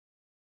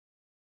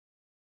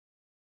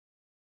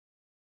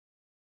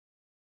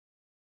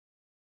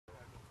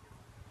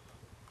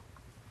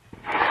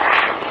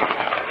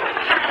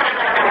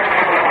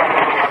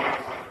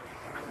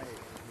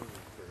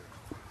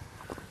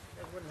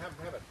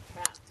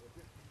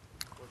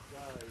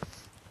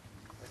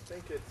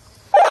think it's...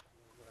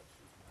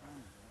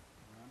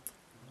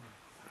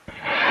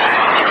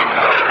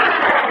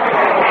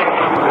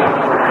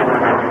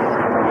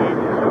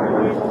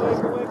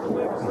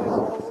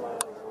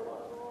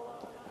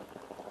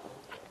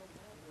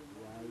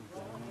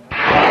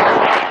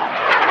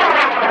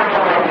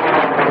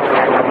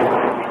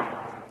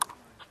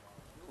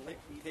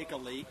 Take a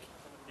leak.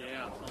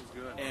 Yeah, sounds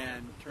good.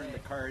 And turn the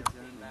cards in.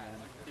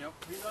 Yep.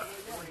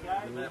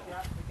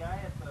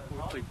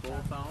 We'll take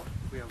both out.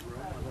 We have room.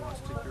 Otherwise,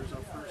 take yours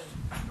out first.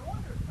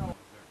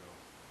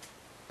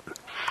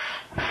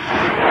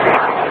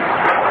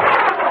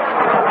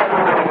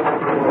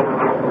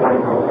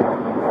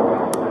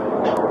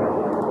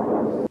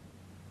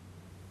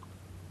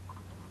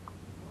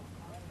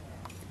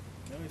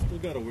 Still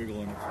got a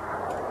wiggle in it.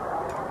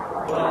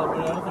 Well, but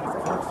I don't think it's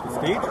close.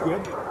 Stage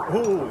good.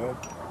 Oh,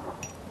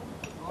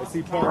 I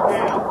see parts.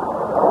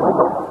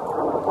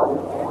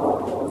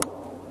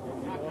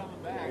 Not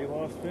coming back. He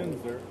lost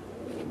fins there.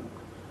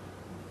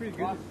 Pretty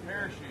good. Lost his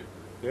parachute.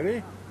 Did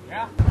he?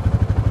 Yeah.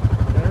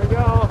 There we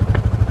go.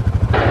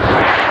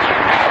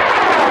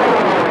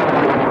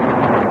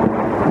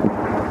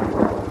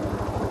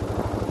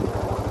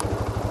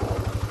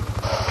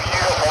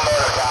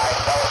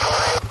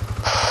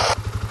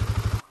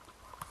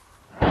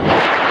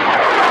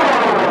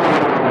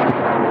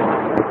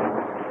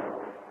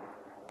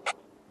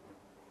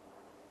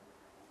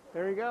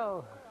 There we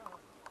go.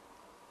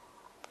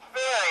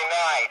 Very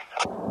nice.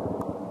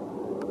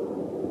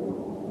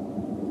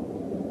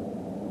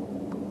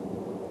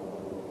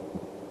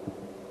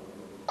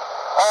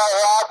 All right,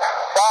 Rob.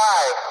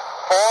 5,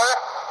 4,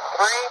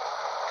 3,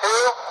 2,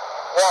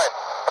 1.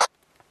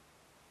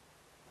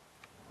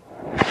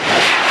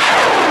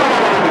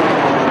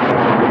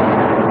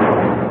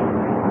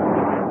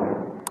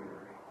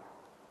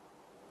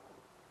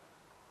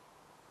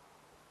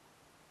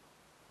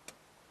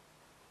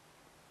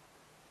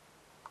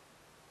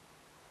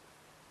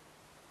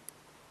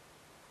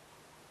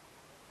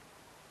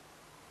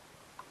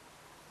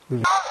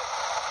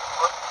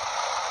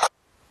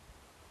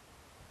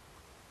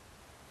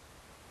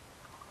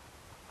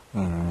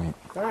 All right.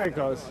 There it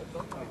goes.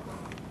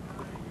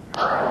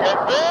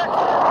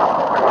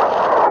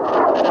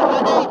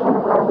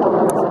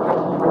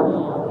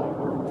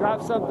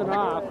 Drop something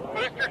off.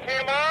 Booster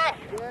came off.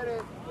 Get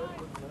it.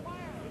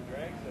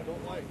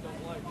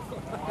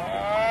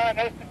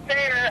 No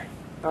sustainer.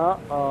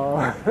 Uh-oh.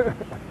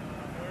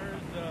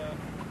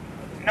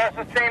 No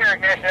sustainer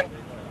ignition.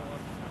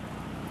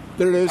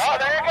 There it is. Oh,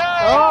 there you go.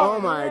 Oh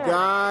my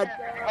God.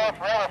 You go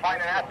forever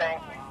finding that thing.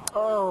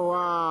 Oh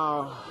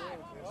wow.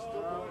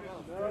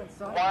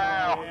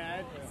 Wow.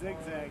 Yeah, it's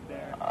zigzag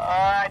there.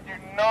 I do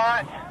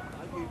not.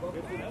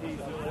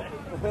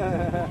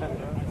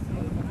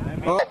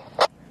 Oh.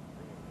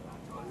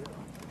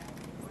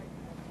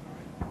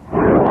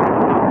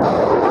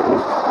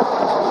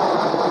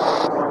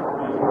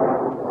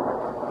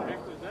 What the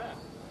heck was that?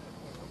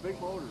 Big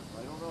motors. I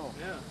don't know.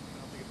 Yeah. I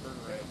don't think it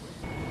burned right.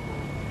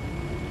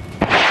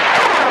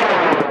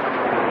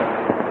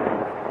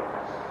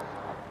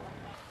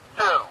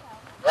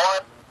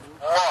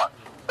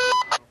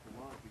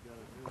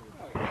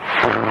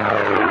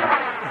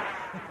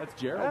 That's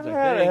Gerald's, That I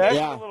had a think. heck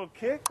Yeah. of a little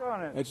kick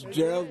on it. It's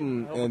Gerald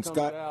and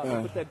Scott.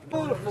 Look at that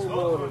beautiful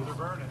motor.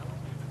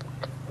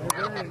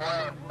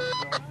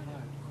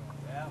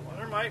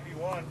 There might be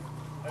one.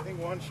 I think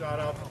one shot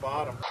out the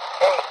bottom. 8,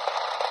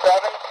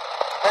 7,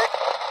 6,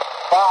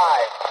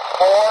 5,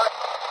 4,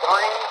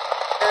 3,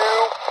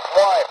 2,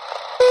 1.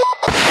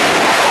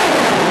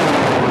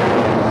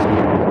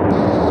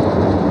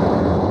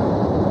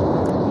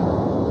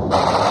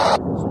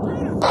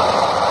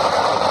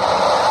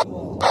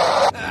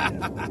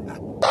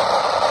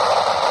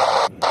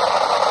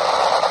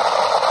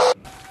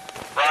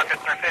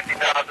 Rockets are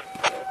 50,000.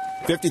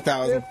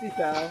 50,000.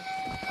 50,000.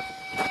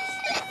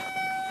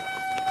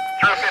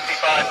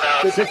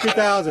 Through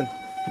 55,000. 60,000.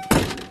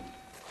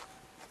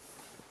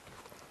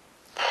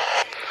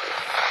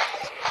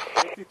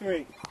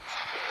 53.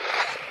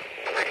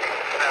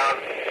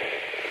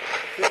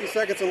 50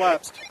 seconds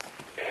elapsed.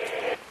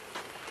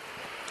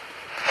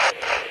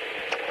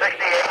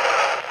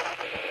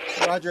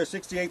 68. Roger,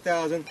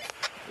 68,000.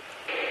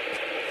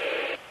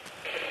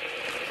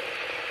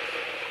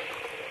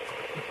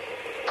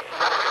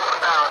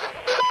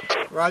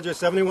 Roger,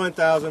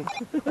 71,000.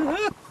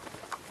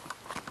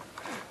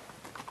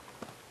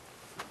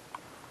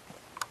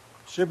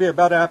 Should be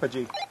about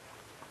apogee. Any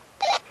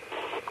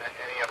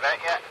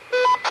event yet?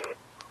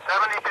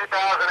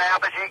 72,000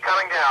 apogee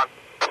coming down.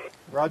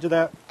 Roger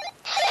that.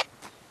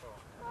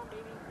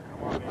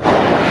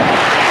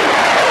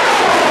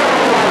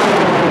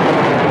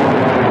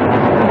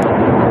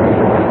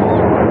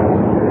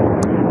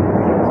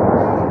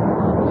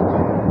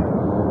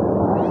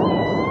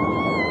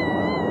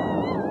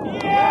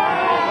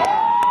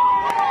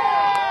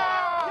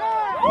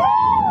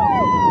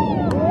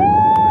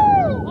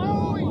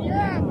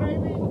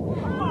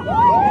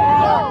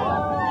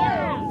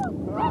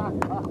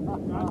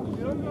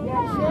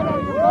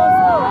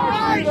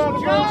 Nice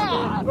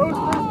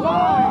job!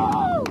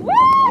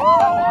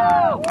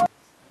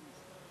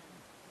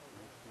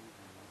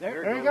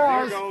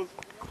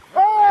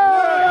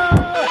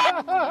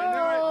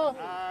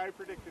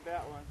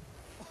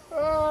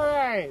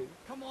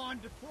 on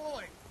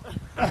deploy.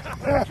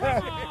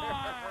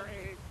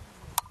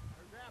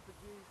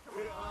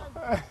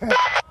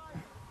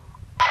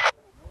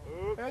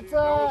 It's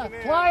a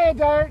playa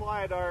dart.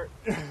 Fly dart.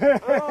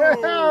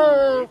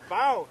 Oh,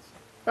 Bounce.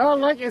 oh,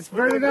 look, it's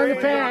burning on the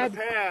pad.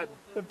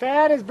 The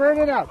pad is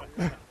burning up.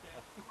 It's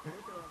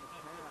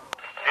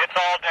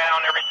all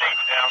down.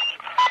 Everything's down.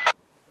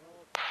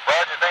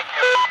 Roger, thank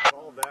you.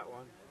 Hold that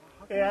one.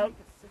 Yeah.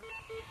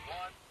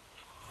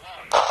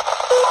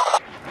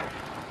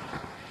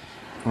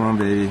 Come on,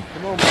 baby.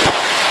 Come on.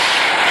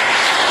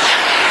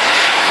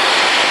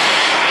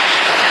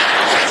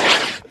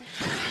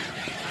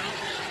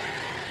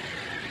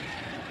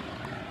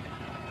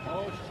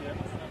 Oh shit.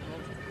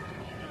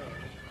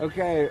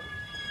 Okay.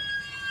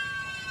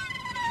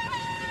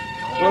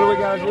 What do we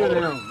got to do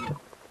now?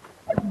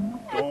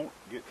 Don't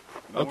get.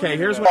 Okay,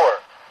 here's 4,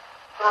 what.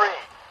 3,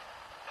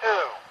 2,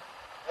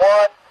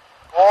 1,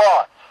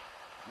 launch.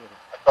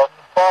 Approach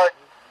the spark.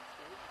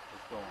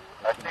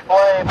 That's the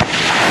flame.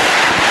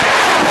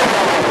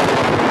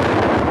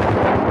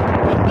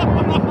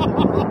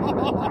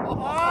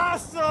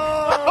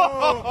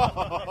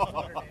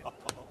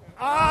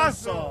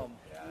 Awesome!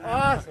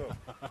 Awesome! 2,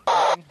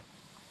 1.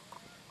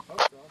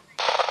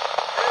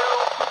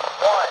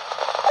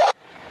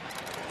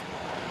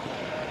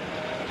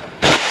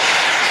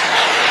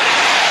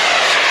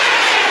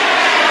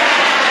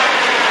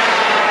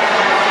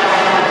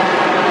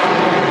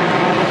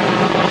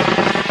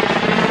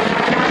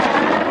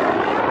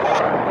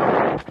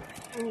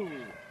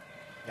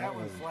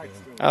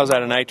 I was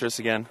out of nitrous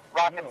again.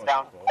 Rockets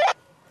down.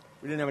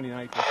 We didn't have any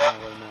nitrous.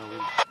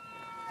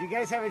 Do you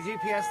guys have a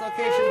GPS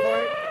location for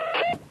it?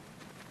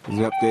 Is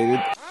it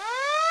updated?